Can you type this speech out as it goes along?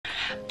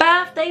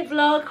birthday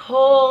vlog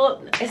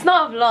haul. It's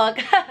not a vlog.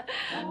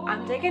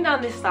 I'm taking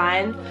down this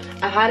sign.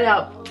 I've had it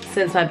up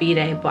since my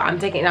B-Day, but I'm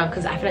taking it down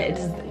because I feel like it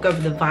doesn't go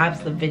with the vibes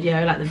of the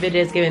video. Like the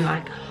video is giving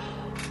like,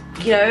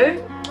 you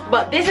know.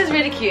 But this is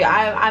really cute.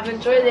 I've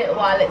enjoyed it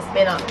while it's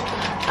been up.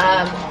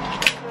 I'm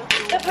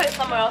gonna put it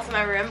somewhere else in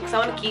my room because I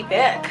want to keep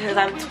it because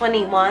I'm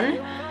 21,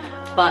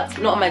 but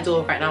not on my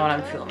door right now while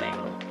I'm filming.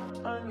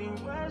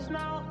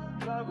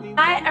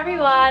 Hi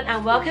everyone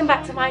and welcome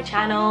back to my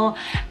channel.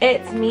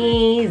 It's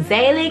me,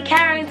 Zaylee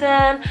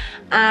Carrington,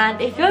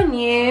 and if you're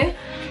new,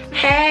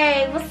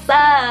 hey, what's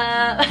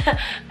up?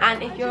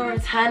 And if you're a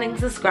returning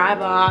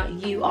subscriber,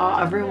 you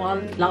are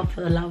everyone. Love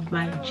for the love,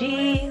 my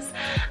G's.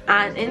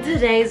 And in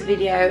today's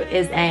video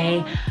is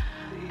a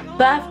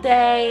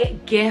birthday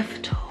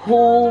gift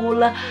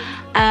haul.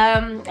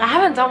 I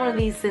haven't done one of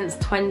these since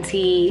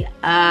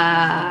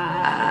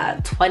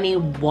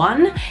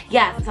 2021.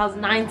 Yeah, since I was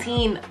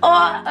 19.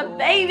 Oh, a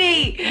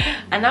baby.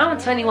 And now I'm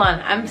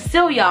 21. I'm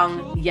still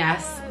young,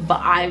 yes,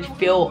 but I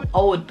feel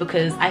old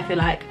because I feel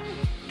like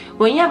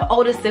when you have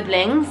older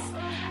siblings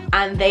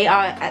and they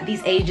are at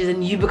these ages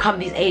and you become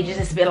these ages,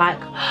 it's a bit like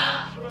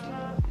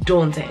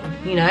daunting,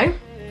 you know?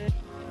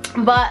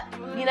 But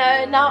you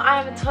know, now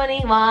I'm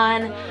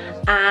 21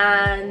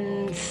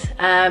 and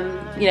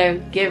you know,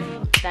 give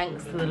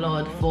thanks to the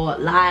Lord for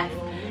life,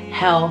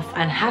 health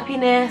and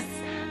happiness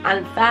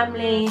and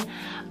family.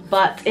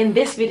 But in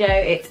this video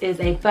it is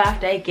a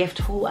birthday gift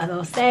haul, as I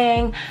was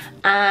saying,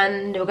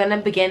 and we're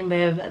gonna begin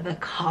with the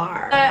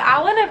card. So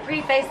I want to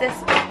preface this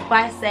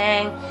by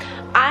saying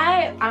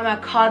I am a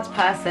cards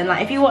person.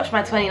 Like if you watch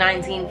my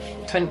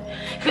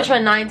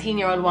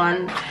 19-year-old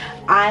one,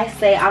 I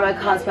say I'm a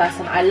cards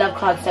person. I love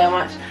cards so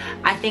much.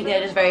 I think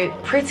they're just very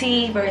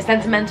pretty, very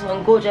sentimental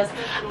and gorgeous.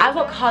 I've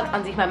got cards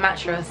underneath my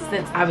mattress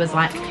since I was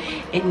like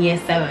in year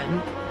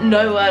 7.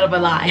 No word of a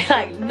lie.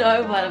 Like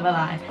no word of a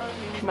lie.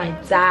 My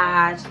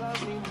dad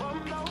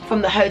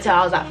from the hotel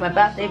I was at for my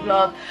birthday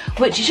vlog,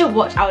 which you should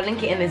watch. I'll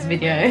link it in this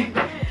video.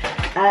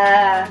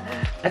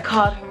 A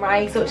card from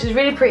Raisa, which is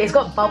really pretty. It's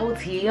got bubble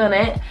tea on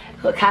it.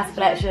 It's got Cass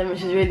Collection,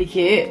 which is really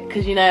cute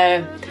because, you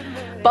know,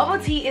 bubble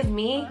tea is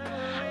me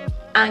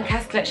and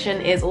Cass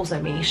Collection is also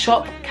me.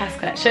 Shop Cass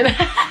Collection.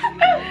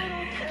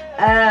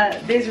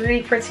 This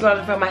really pretty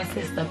one from my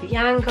sister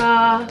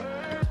Bianca.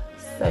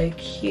 So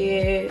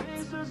cute.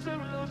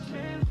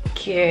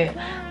 Cute.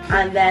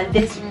 And then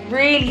this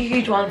really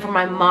huge one from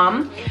my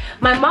mum.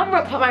 My mum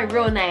won't put my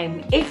real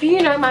name. If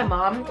you know my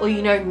mum or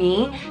you know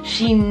me,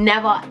 she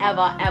never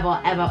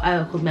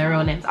ever calls my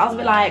real names. I was a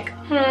bit like,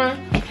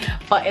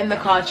 but in the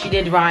card she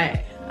did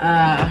write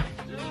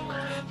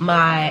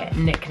my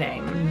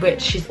nickname,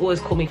 which she's always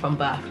called me from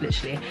birth,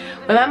 literally.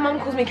 When my mum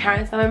calls me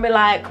Carrington, I'm a bit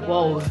like,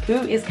 whoa,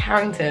 who is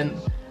Carrington?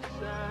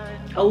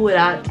 Oh,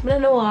 that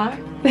Noir.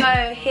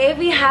 So here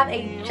we have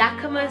a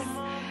Jacquemus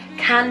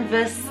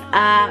canvas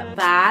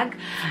bag.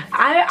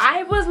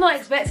 I was not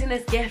expecting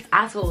this gift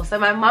at all. So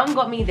my mum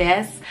got me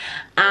this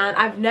and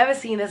I've never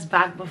seen this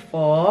bag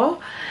before.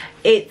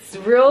 It's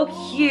real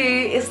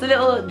cute. It's a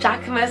little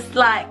Jacquemus,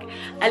 like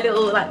a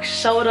little like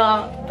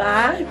shoulder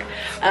bag.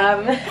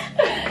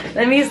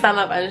 Let me stand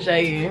up and show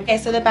you. Okay,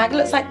 so the bag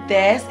looks like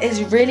this. It's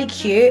really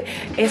cute.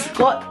 It's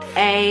got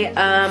a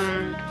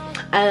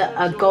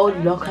gold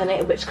lock on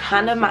it, which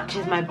kind of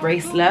matches my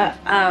bracelet,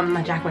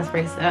 my Jacquemus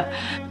bracelet.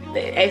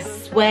 It's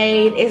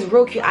suede. It's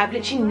real cute. I've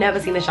literally never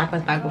seen a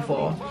Jacquemus bag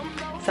before,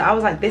 so I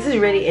was like, this is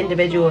really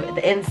individual.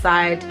 The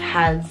inside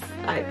has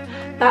like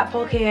that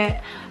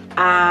pocket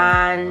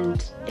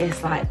and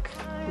it's like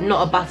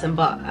not a button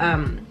but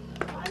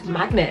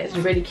magnet. It's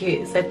really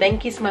cute. So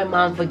thank you to my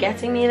mom for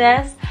getting me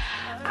this.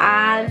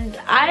 And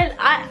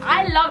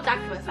I love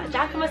Jacquemus. Like,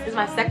 Jacquemus is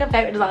my second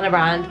favorite designer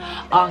brand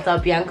after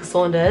Bianca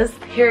Saunders,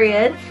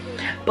 period.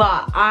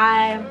 But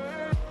I've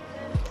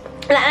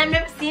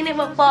never seen it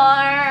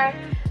before.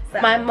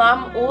 My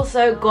mum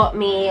also got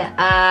me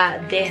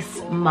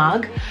this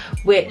mug,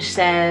 which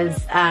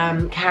says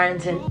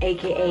Carrington,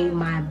 aka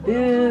my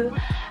boo,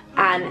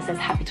 and it says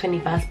happy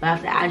 21st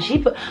birthday. And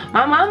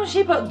my mum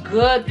put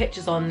good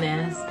pictures on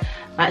this.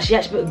 Like she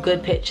actually put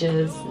good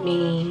pictures.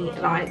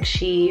 Like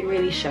she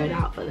really showed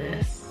out for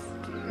this.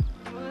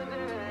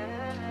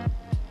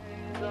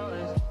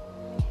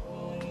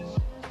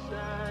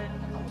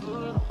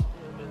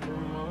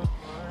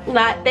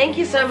 Like, thank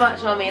you so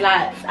much, mommy.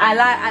 Like I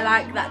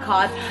like that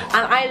card,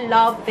 and I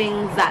love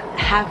things that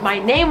have my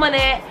name on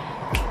it.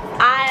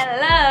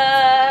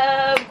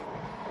 I love.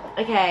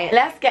 Okay,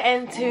 let's get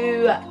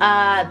into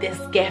this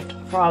gift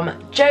from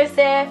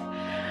Joseph.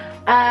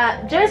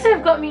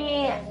 Joseph got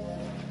me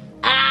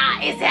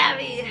it's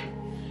heavy.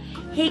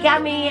 He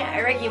got me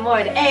Ricky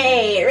Morty.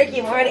 Hey,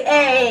 Ricky Morty.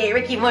 Hey,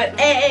 Ricky Morty.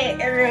 Hey.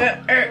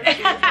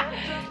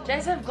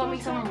 Joseph got me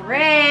some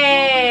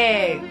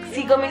rings.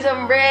 He got me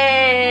some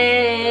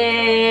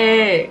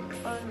rings.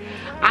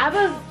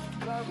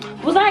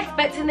 Was I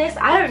expecting this?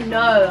 I don't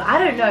know.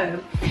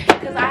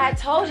 Because I had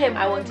told him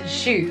I wanted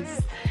shoes.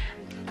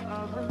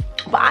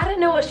 But I didn't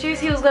know what shoes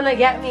he was gonna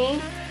get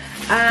me.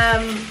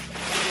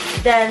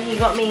 Then he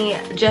got me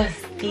just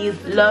these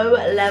low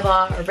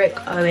leather Rick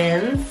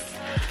Owens.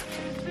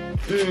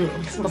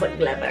 Smells like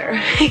leather.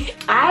 I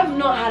have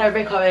not had a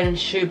Rick Owens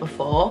shoe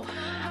before.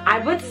 I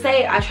would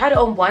say I tried it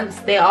on once.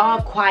 They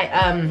are quite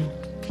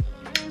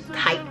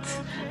tight,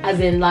 as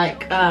in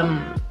like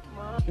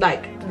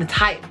the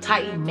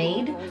tightly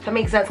made, if that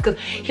makes sense, because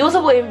he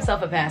also bought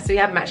himself a pair, so he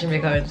had matching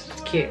Rick Owens, which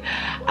is cute.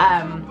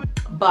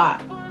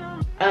 But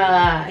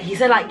he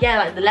said like, yeah,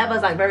 like the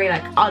leather's like very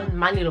like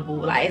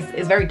unmaneuverable, like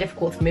it's very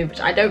difficult to move,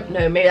 which I don't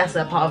know, maybe that's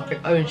a part of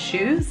Rick Owens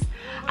shoes,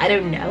 I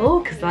don't know,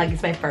 because like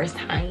it's my first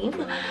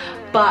time.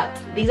 But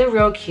these are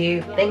real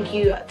cute. Thank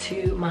you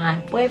to my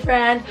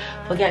boyfriend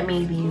for getting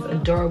me these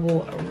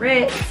adorable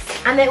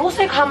Ricks. And they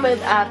also come with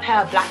a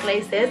pair of black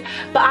laces,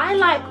 but I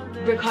like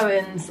Rick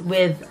Owens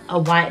with a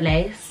white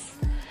lace.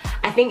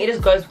 I think it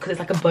just goes because it's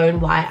like a bone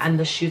white and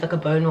the shoe's like a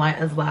bone white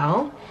as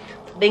well.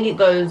 I think it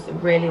goes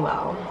really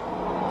well.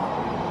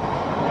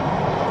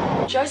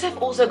 Joseph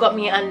also got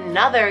me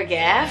another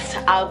gift.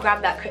 I'll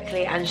grab that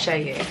quickly and show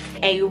you.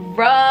 A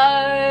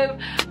robe.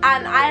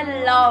 And I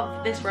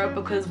love this robe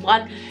because,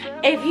 one,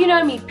 if you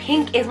know me,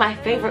 pink is my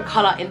favorite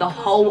color in the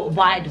whole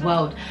wide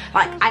world.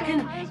 Like, I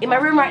can, in my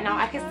room right now,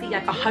 I can see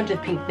like 100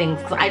 pink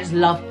things because I just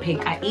love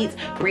pink. I eat,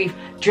 breathe,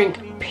 drink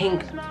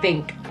pink,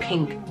 think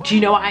pink. Do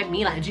you know what I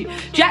mean? Like, do you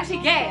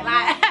actually get it?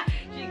 Like,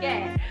 do you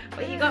get it?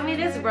 But he got me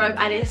this robe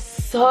and it's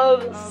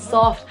so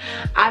soft.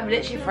 I've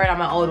literally thrown out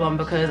my old one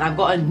because I've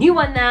got a new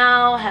one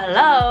now.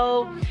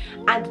 Hello.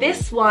 And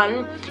this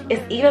one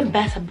is even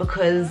better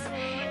because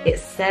it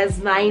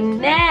says my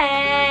name,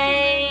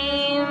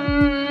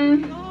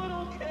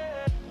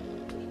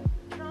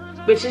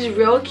 which is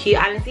real cute,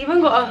 and it's even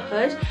got a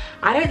hood.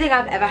 I don't think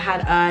I've ever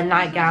had a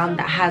nightgown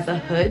that has a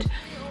hood,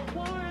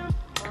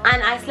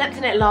 and I slept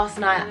in it last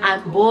night,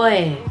 and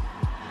boy,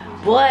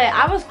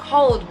 I was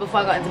cold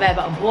before I got into bed,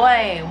 but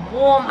boy,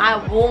 warm I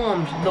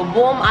warmed. The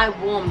warm I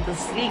warmed, the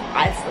sleep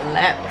I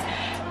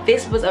slept.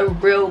 This was a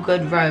real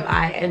good robe.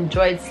 I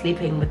enjoyed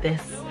sleeping with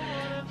this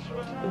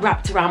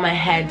wrapped around my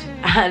head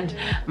and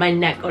my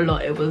neck a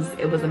lot. It was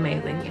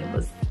amazing. It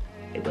was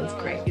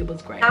great. It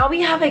was great. Now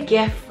we have a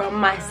gift from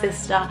my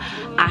sister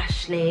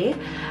Ashley.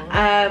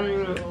 I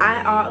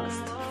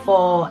asked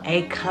for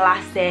a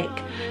classic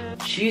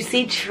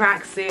juicy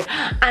tracksuit,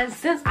 and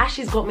since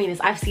Ashley's got me this,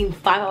 I've seen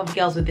 5 other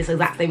girls with this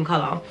exact same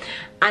color,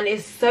 and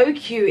it's so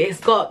cute. It's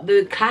got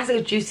the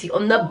classic juicy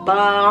on the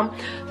bum.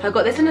 So I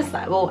got this in a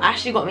size, well,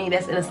 Ashley got me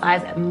this in a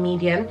size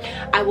medium.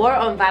 I wore it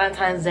on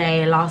Valentine's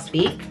Day last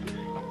week,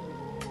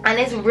 and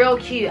it's real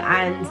cute.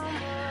 And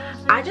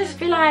I just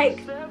feel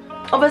like,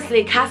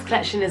 obviously Cass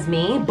Collection is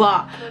me,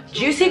 but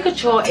Juicy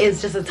Couture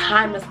is just a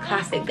timeless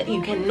classic that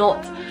you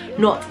cannot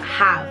not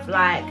have.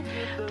 Like,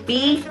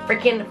 be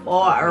freaking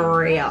for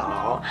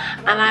real.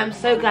 And I'm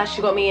so glad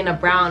she got me in a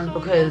brown,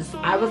 because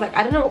I was like,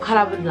 I don't know what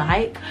color I would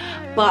like,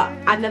 but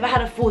I've never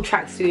had a full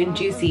tracksuit in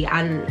Juicy,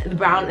 and the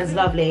brown is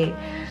lovely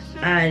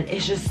and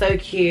it's just so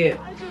cute.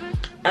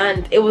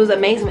 And it was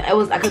amazing. It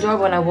was like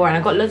adorable when I wore it, and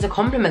I got loads of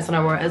compliments when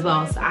I wore it as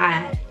well. So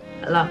I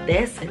love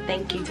this, and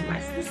thank you to my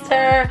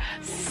sister.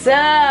 So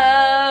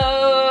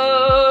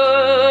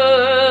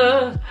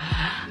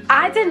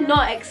I did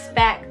not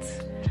expect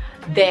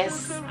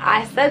this.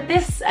 I said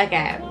this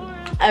again.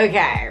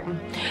 Okay,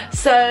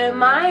 so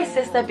my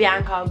sister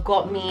Bianca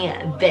got me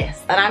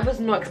this, and I was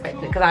not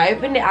expecting it because I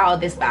opened it out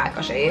of this bag.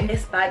 I'll show you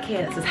this bag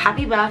here that says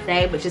happy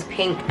birthday, which is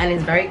pink and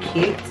is very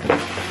cute,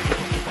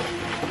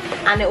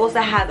 and it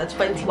also has a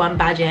 21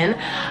 badge in.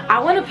 I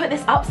want to put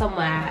this up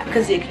somewhere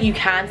because you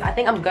can, so I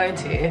think I'm going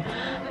to,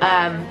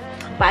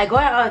 but I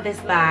got it out of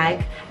this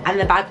bag, and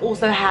the bag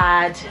also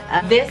had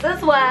this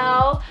as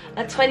well,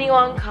 a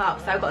 21 cup.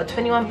 So I got a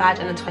 21 badge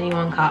and a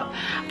 21 cup,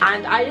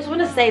 and I just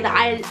want to say that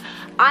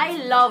I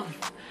love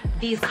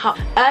these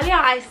cups. Earlier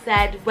I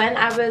said when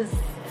I was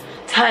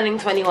turning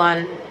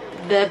 21,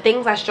 the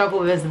things I struggle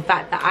with is the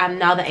fact that I'm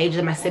now the age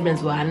that my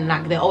siblings were, and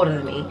like they're older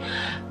than me.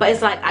 But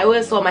it's like I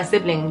always saw my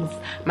siblings,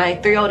 my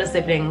 3 older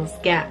siblings,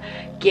 get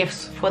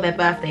gifts for their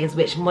birthdays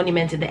which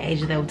monumented the age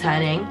that they were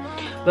turning,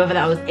 whether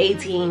that was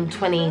 18,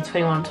 20,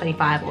 21,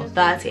 25 or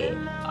 30.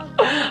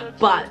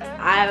 But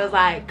I was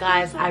like,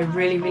 guys, I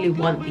really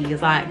want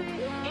these. Like,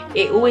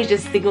 it always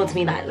just signaled to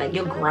me that like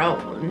you're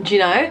grown, you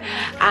know.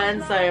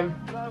 And so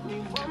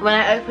when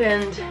I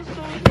opened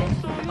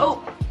this,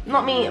 oh,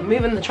 not me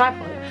moving the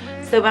tripod.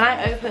 So when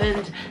I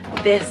opened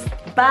this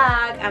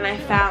bag and I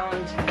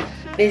found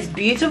this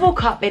beautiful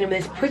cup in with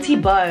this pretty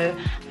bow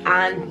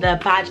and the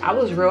badge, I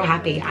was real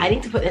happy. I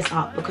need to put this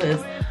up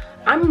because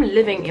I'm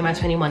living in my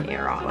 21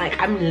 era. Like,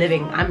 I'm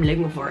living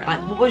for it.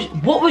 Like,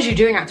 what was you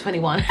doing at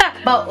 21?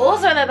 But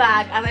also in the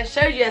bag, as I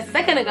showed you a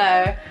second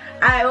ago,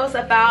 I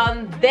also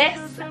found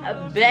this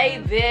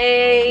baby,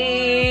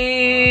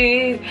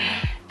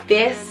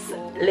 this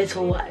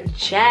little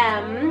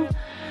gem,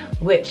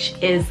 which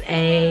is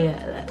a,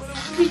 let's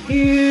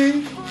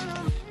see,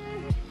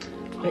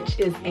 which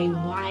is a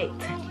white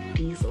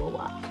diesel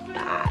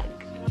bag.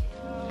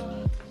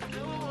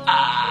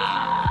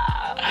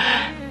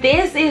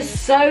 This is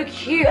so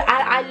cute, and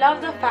I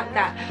love the fact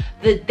that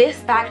this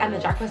bag and the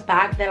Jacquemus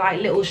bag, they're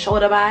like little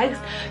shoulder bags.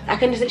 I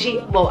can just actually,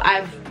 well,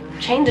 I've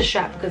changed the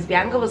strap because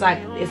Bianca was like,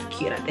 it's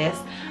cute like this,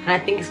 and I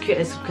think it's cute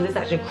because it's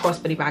actually a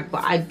crossbody bag,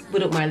 but I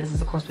wouldn't mind this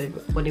as a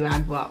crossbody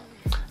bag, but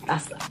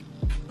that's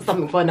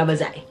something for another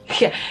day.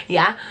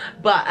 Yeah,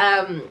 but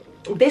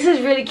this is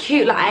really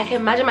cute. Like, I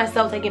can imagine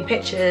myself taking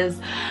pictures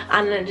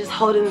and then just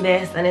holding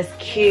this, and it's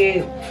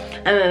cute.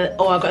 And then,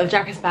 oh, I've got a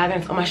Jacquemus bag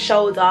and it's on my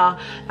shoulder.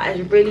 That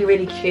is really,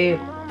 really cute.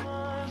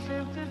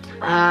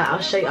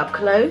 I'll show you up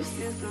close.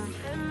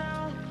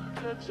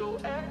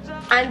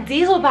 And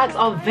diesel bags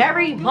are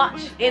very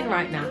much in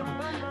right now.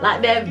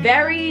 Like, they're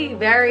very,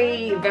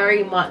 very,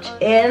 very much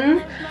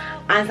in.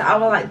 And so I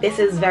was like, this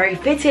is very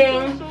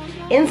fitting.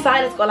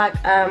 Inside it's got like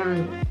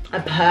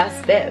a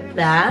purse bit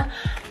there,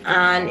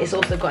 and it's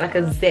also got like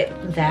a zip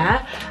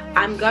there.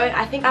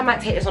 I think I might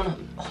take this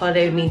on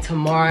holiday with me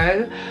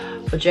tomorrow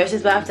for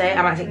Joseph's birthday.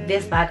 I might take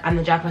this bag and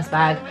the Jacquemus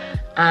bag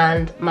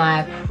and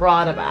my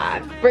Prada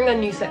bag. Bring a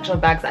new section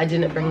of bags that I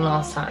didn't bring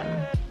last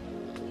time.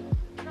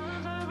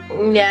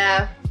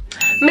 Yeah,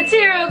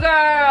 material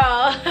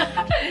girl.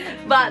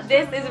 But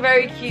this is a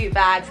very cute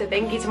bag, so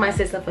thank you to my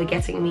sister for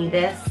getting me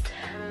this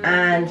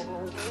and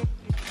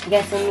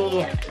getting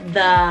me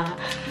the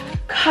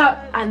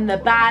cup and the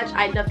badge.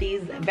 I love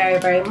these very,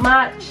 very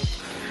much.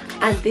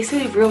 And this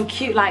is real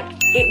cute, like,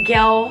 it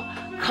girl,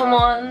 come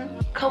on,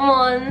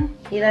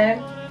 you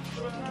know.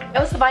 I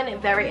also find it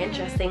very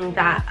interesting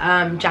that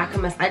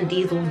Jacquemus and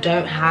Diesel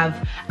don't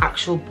have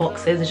actual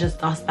boxes, it's just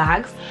dust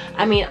bags.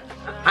 I mean,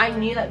 I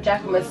knew that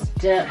Jacquemus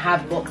didn't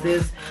have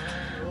boxes,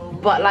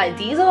 but like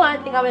Diesel, I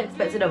think I would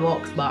expected a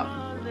box, but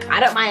I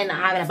don't mind not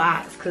having a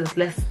box because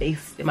less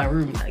space in my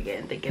room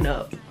again, taken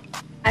up.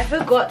 I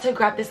forgot to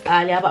grab this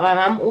earlier, but my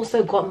mum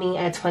also got me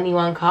a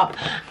 21 cup,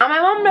 and my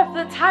mum left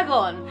the tag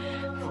on.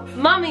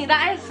 Mummy,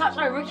 that is such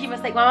a rookie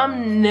mistake. My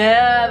mum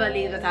never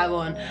leaves the tag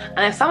on.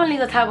 And if someone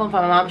leaves a tag on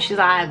for my mum, she's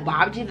like,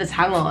 why would you leave the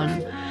tag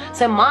on?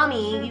 So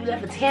mommy, you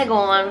left the tag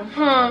on.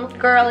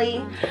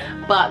 Girly.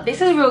 But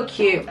this is real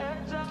cute.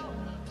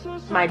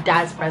 My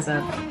dad's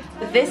present.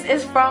 This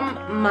is from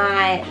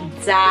my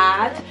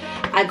dad.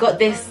 I got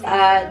this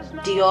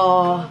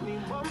Dior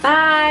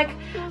bag.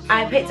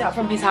 I picked it up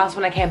from his house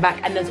when I came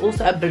back, and there's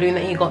also a balloon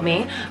that he got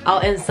me. I'll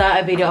insert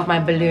a video of my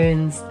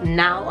balloons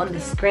now on the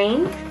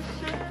screen.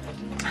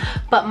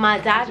 But my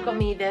dad got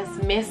me this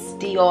Miss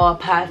Dior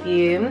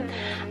perfume,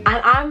 and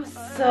I'm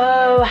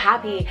so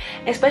happy,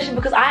 especially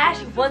because I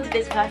actually wanted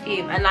this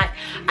perfume, and like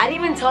I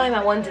didn't even tell him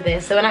I wanted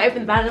this. So when I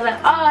opened the bag, I was like,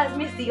 oh, it's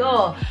Miss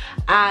Dior,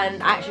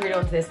 and I actually really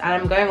wanted this. And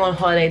I'm going on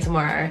holiday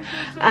tomorrow.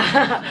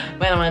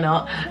 When am I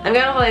not? I'm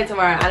going on holiday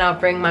tomorrow, and I'll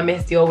bring my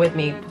Miss Dior with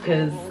me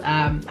because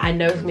I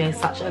know it's gonna be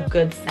such a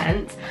good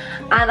scent,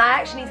 and I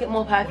actually need to get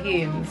more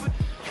perfumes.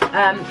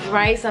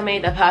 Raisa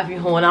made a perfume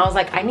haul, and I was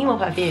like, I need more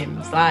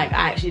perfumes, like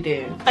I actually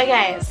do.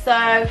 Okay,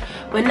 so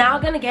we're now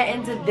gonna get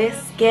into this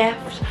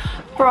gift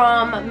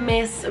from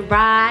Miss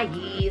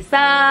Raisa.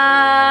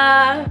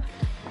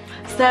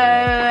 So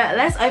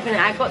let's open it.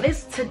 I got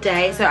this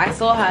today, so I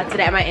saw her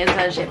today at my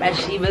internship, and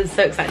she was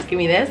so excited to give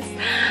me this.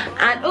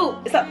 And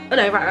oh, it's up, oh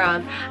no, right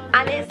around,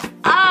 and it's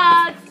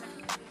Uggs.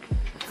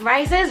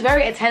 Raisa is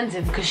very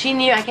attentive because she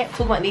knew I kept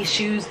talking about these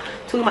shoes,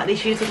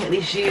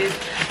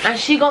 and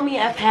she got me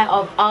a pair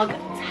of Ugg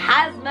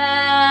Tasmans.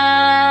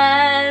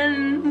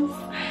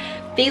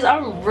 These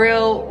are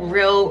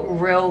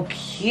real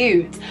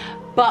cute,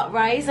 but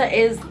Raisa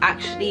is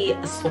actually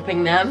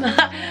swapping them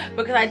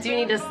because I do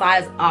need a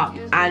size up,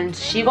 and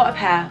she got a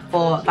pair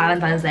for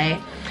Valentine's Day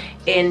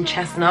in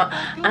chestnut,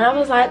 and I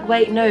was like,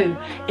 wait, no,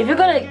 if you're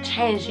gonna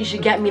change, you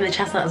should get me the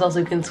chestnut as well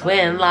so we can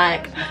twin.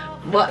 Like,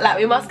 what, like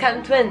we must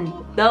can twin,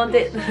 don't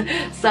it?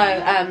 So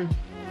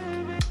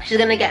she's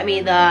gonna get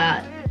me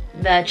the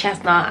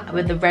chestnut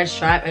with the red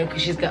stripe, and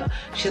because she's got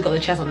the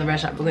chestnut with the red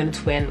stripe, we're gonna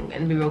twin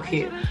and be real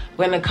cute.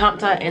 We're gonna come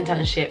to our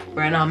internship,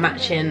 we're in our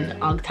matching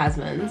Ugg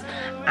Tasmans,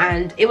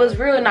 and it was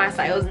real nice.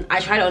 Like,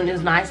 I tried it on, it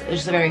was nice, it was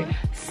just a very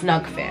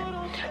snug fit.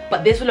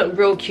 But this would look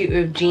real cute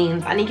with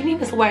jeans, and you can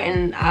even still wear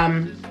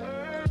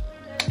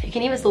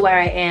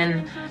it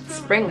in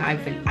spring, I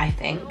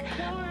think.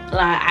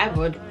 Like, I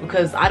would,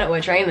 because I don't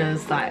wear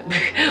trainers. Like,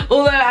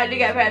 although I do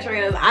get a pair of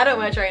trainers, I don't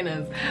wear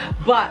trainers.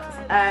 But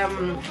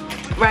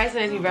Raisa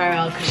knows me very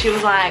well, because she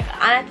was like,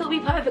 and I thought it'd be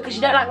perfect because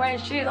you don't like wearing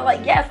shoes. I was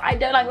like, yes, I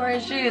don't like wearing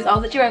shoes. I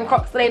was literally wearing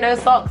Crocs today, no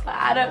socks. Like,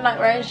 I don't like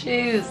wearing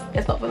shoes.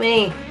 It's not for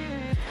me.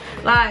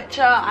 Like,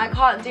 child, I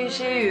can't do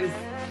shoes.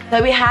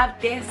 So we have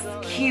this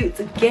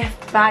cute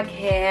gift bag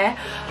here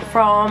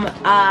from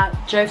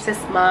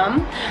Joseph's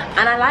mum,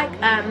 and I like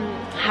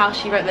how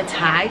she wrote the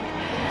tag,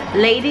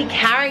 Lady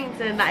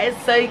Carrington. That is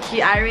so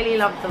cute. I really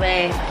love the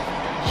way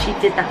she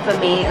did that for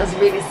me. It was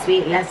really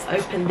sweet. Let's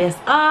open this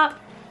up.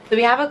 So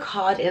we have a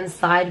card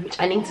inside, which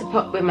I need to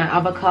put with my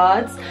other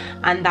cards,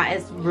 and that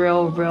is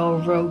real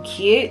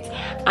cute.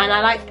 And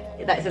I like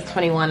that it says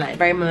 21, like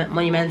very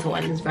monumental,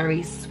 and it's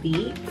very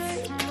sweet.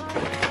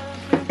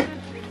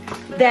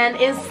 Then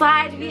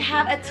inside we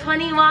have a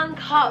 21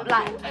 cup.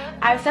 Like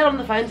I said on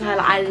the phone to her,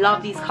 like, I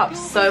love these cups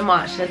so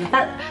much, and the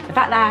fact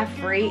that I have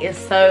 3 is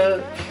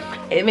so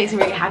It makes me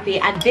really happy.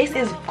 And this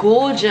is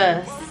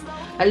gorgeous.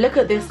 And look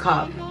at this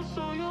cup.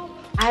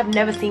 I have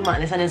never seen one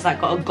like this, and it's like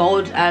got a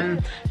gold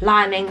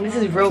lining. This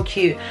is real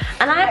cute.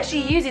 And I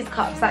actually use these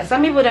cups. Like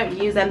some people don't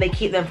use them, they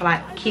keep them for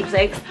like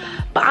keepsakes.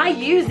 But I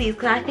use these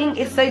because I think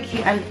it's so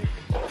cute.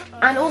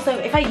 And also,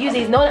 if I use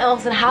these, no one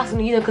else in the house will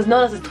use them because no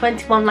one else is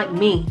 21 like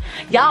me.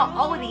 Y'all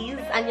oldies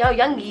and y'all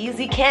youngies,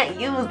 you can't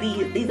use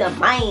these. These are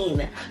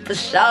mine. For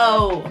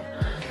show.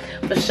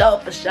 For show,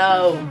 for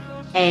show.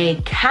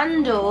 A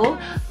candle,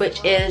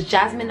 which is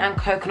jasmine and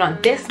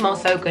coconut. This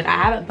smells so good. I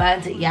haven't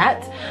burnt it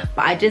yet,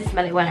 but I did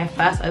smell it when I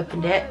first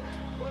opened it.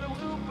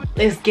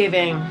 It's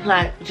giving.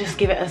 Like, just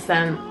give it a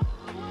scent.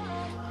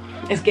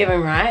 It's giving,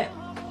 right?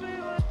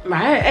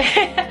 Right?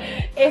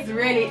 It's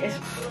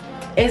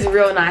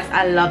real nice.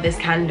 I love this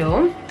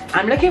candle.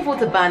 I'm looking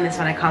forward to burn this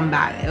when I come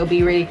back. It'll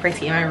be really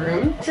pretty in my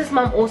room. This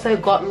mum also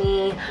got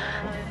me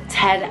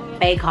Ted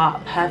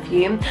Baker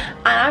perfume,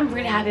 and I'm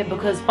really happy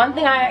because one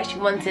thing I actually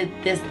wanted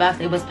this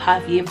birthday was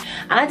perfume,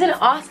 and I didn't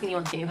ask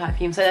anyone to give me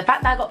perfume. So the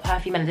fact that I got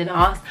perfume and I didn't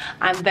ask,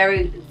 I'm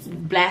very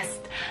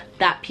blessed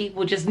that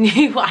people just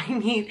knew what I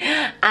need,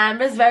 and I'm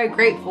just very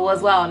grateful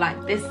as well.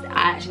 Like this,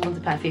 I actually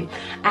wanted perfume.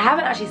 I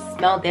haven't actually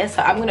smelled this,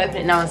 so I'm gonna open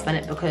it now and smell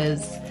it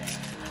because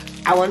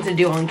I want to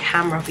do it on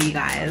camera for you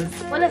guys.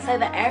 I want to say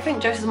that everything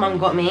Joseph's mum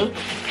got me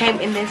came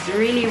in this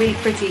really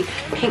pretty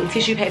pink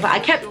tissue paper. I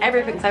kept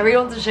everything because I really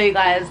wanted to show you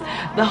guys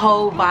the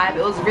whole vibe.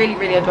 It was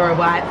really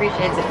adorable. I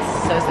appreciate it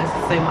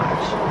so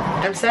much.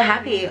 I'm so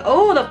happy.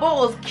 Oh, the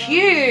bottle's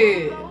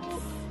cute.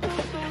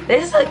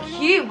 This is a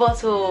cute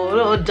bottle. A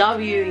little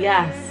W,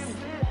 yes.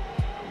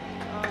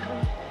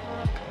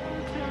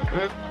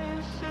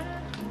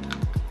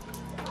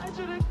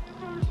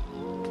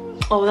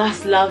 Oh,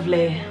 that's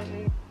lovely.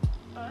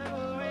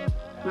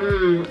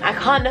 I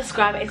can't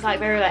describe it. It's like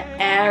very like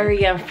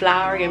airy and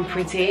flowery and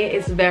pretty.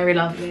 It's very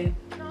lovely.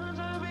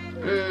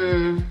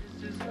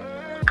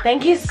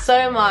 Thank you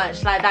so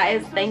much. Like that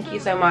is, thank you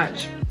so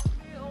much.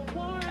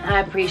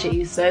 I appreciate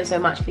you so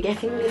much for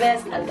getting me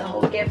this and the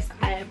whole gifts.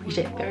 I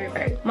appreciate it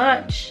very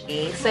much.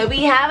 So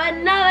we have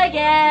another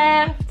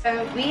gift.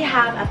 So we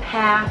have a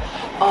pair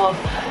of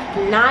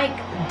Nike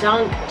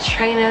Dunk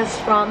trainers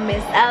from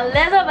Miss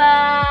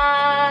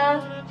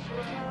Elizabeth.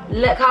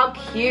 Look how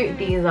cute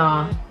these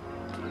are.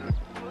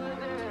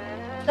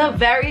 They're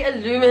very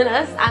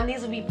luminous, and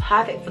these will be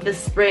perfect for the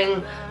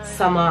spring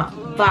summer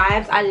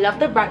vibes. I love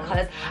the bright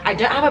colors. I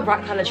don't have a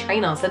bright color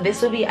trainer, so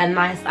this will be a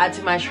nice add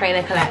to my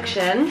trainer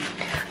collection.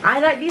 I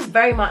like these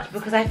very much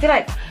because I feel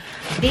like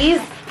these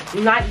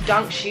Nike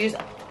Dunk shoes,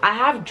 I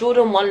have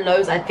Jordan 1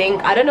 lows, I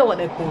think. I don't know what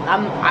they're called.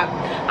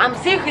 I'm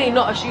secretly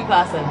not a shoe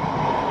person,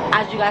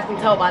 as you guys can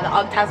tell by the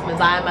UGG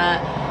Tasmans. I am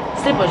a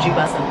slipper shoe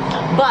person,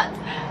 but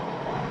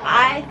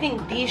I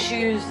think these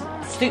shoes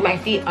suit my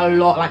feet a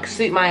lot, like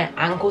suit my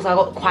ankles. I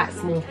got quite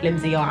small,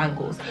 flimsy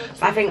ankles,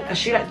 so I think a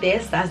shoe like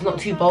this that's not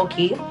too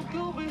bulky,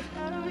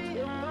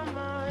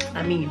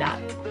 I mean that.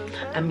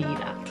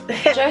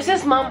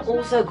 Joseph's mum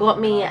also got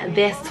me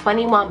this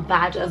 21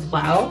 badge as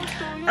well,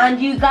 and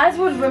you guys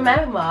would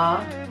remember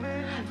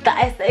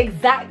that it's the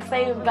exact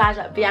same badge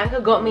that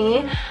Bianca got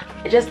me,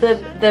 just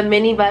the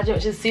mini badge,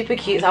 which is super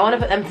cute. So I want to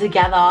put them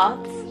together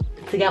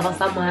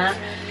somewhere,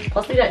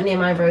 possibly like near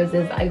my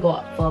roses I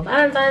got for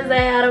Valentine's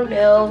Day. I don't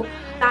know.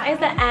 That is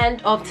the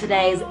end of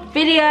today's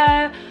video.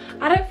 I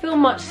don't film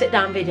much sit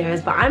down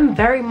videos, but I'm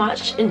very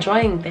much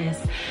enjoying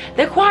this.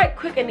 They're quite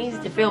quick and easy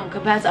to film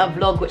compared to a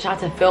vlog, which I had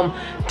to film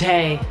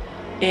day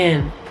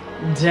in,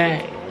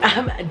 day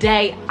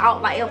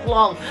out, like it's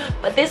long.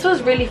 But this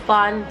was really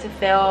fun to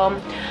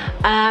film.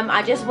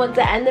 I just want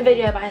to end the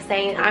video by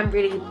saying I'm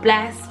really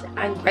blessed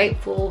and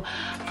grateful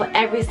for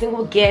every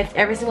single gift,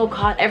 every single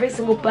card, every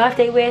single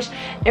birthday wish,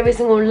 every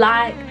single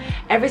like,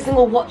 every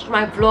single watch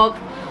my vlog,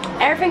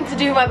 everything to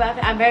do with my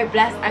birthday. I'm very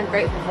blessed and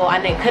grateful for,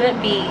 and it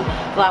couldn't be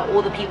without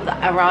all the people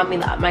that are around me,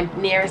 that are my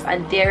nearest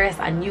and dearest,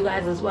 and you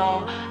guys as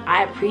well.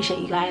 I appreciate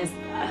you guys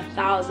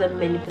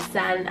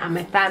 1,000,000,000%, and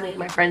my family and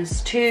my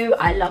friends too.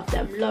 I love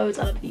them loads.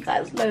 I love you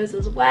guys loads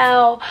as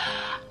well.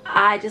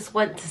 I just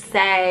want to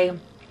say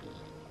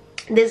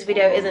this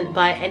video isn't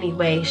by any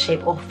way,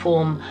 shape or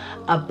form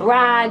a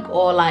brag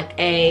or like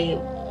a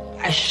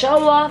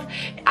show off.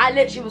 I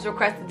literally was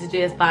requested to do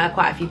this by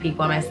quite a few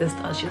people. My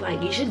sister, she was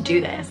like, you should do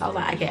this. I was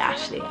like, okay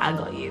Ashley, I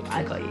got you.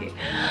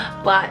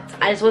 But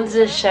I just wanted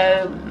to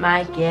show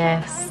my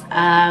gifts.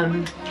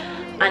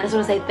 I just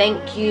want to say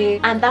thank you,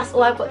 and that's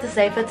all I've got to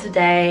say for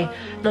today.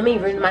 Not me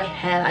ruining my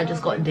hair, I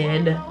just got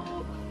did.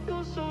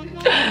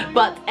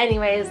 But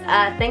anyways,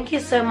 thank you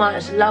so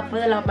much. Love for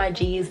the love, my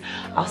G's.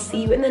 I'll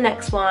see you in the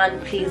next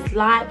one. Please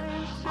like,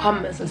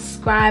 comment,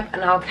 subscribe,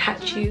 and I'll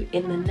catch you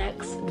in the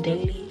next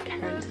daily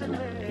Carrington.